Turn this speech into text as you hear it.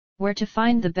Where to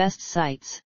find the best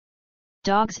sites.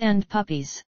 Dogs and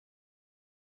puppies.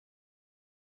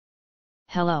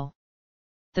 Hello.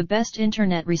 The best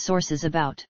internet resources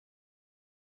about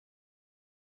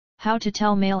how to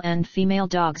tell male and female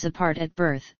dogs apart at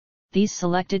birth. These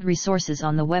selected resources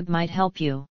on the web might help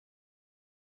you.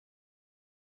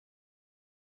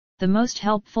 The most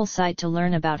helpful site to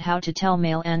learn about how to tell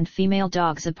male and female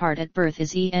dogs apart at birth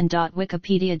is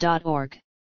en.wikipedia.org.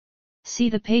 See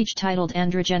the page titled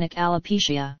Androgenic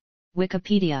Alopecia,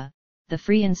 Wikipedia, the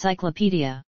free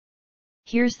encyclopedia.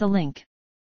 Here's the link.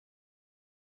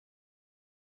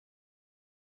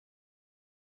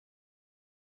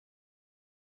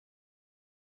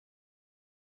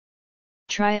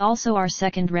 Try also our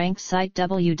second-ranked site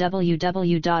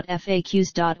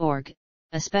www.faqs.org,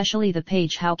 especially the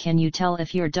page How can you tell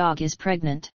if your dog is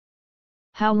pregnant?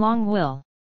 How long will?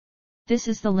 This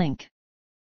is the link.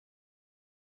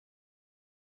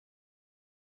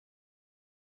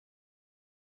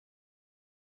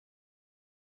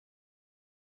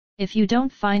 If you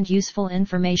don't find useful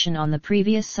information on the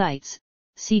previous sites,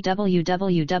 see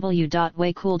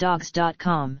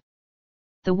www.waycooldogs.com.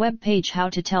 The web page How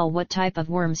to tell what type of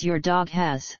worms your dog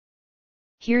has.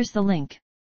 Here's the link.